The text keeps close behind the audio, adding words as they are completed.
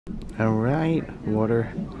Alright,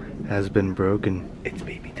 water has been broken. It's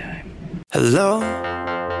baby time. Hello,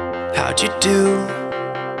 how'd you do?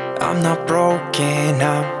 I'm not broken,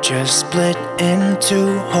 I'm just split in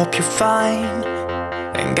two. Hope you're fine,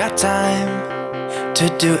 ain't got time to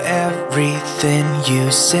do everything you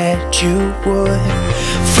said you would.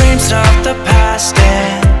 Frames of the past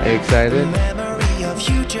and Are you excited? memory of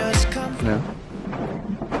you just come. No?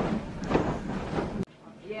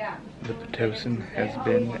 The Pitocin has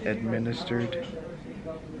been administered.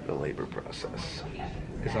 The labor process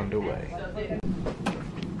is underway.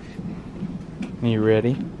 Are you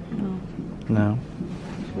ready? No.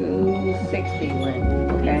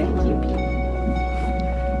 261, okay?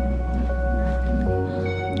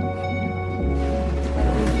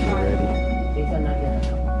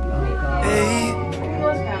 Hey,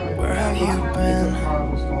 where have you been?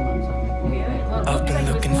 I've been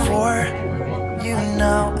looking for you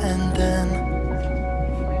now and then.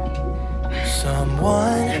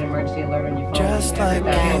 Someone just like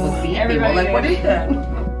you, Everybody, like, what is that?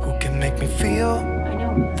 who can make me feel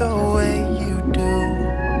the way you do.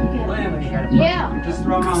 Yeah. Just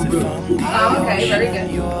throw them on If blue. I'm the Okay, very ocean,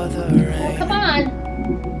 good. you're the rain. Come on.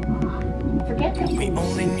 Forget that. We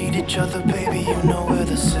only need each other, baby, you know we're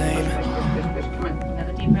the same.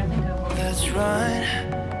 Another deep breath and go. Let's run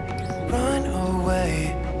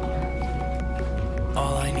away.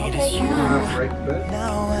 All I need is you,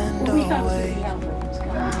 now and always.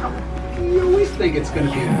 You always think it's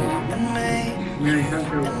gonna be me.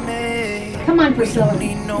 And me. Come on, Priscilla.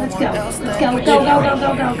 Let's go. Let's go. Go, go, go,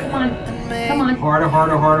 go, go. Come on. Come on. Harder,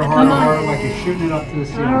 harder, harder, Come harder, on. harder, like you're shooting it up to the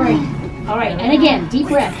ceiling. All right. All right. And again, deep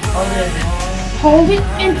breath. Hold it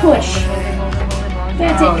and push.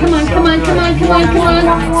 That's it. Come on, come on, come on, come on, come on.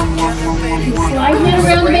 Sliding it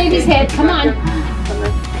around the baby's head. Come on.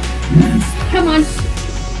 Come on.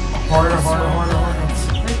 Harder, harder, harder, harder.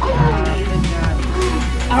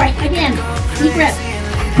 All right. Again, deep breath.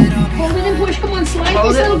 Hold it and push. Come on. Slide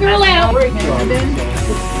this little girl out. Breathe.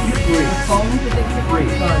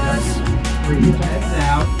 Heads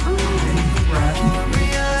out. Breath.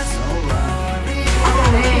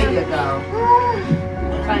 There you go.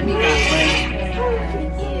 Time you got,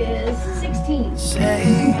 Is 16. Say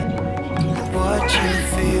what you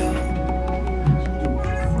feel.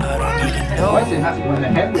 I don't even know When the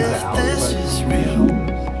head was if out, this but is real.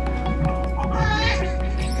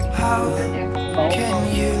 How can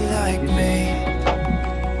you like me?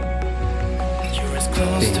 You're as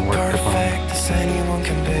close to Being worked upon. perfect as anyone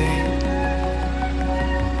can be.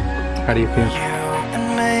 How do you feel? You and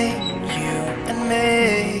me, you and me.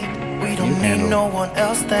 We don't need handle no one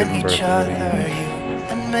else than giving birth each to a other. baby. You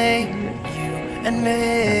and me, you and I don't know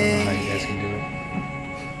how me. you guys can do it.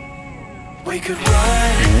 We could run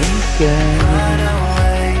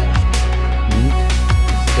away.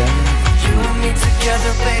 You and me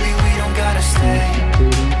together, baby. We don't gotta stay. We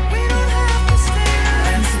don't have to stay.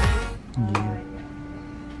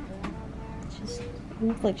 It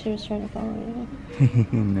looked like she was trying to follow you.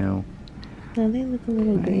 No. No, they look a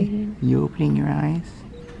little green. You opening your eyes?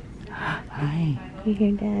 Hi. You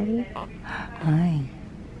hear Daddy? Hi.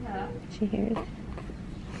 She hears.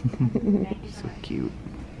 So cute.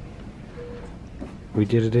 We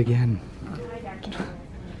did it again.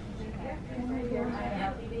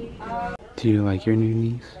 Do you like your new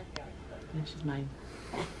niece? Yeah, she's mine.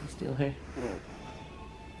 I steal her.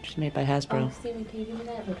 She's made by Hasbro. Steven, can you give me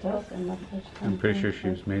that book? I'm pretty sure she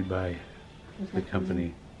was made by the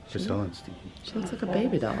company Priscilla and Steve. She looks like a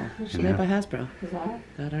baby doll. She's Yeah. made by Hasbro.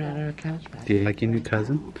 Got her at her couch back. Do you like your new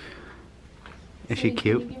cousin? Is she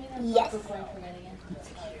cute? Yes.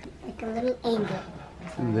 Like a little angel.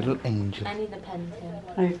 Little angel. I need the pen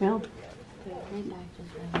too. How you feel?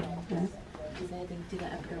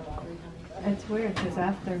 It's weird because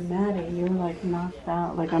after Maddie, you were like knocked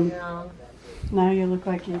out. Like now you look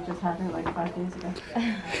like you just had her like 5 days ago.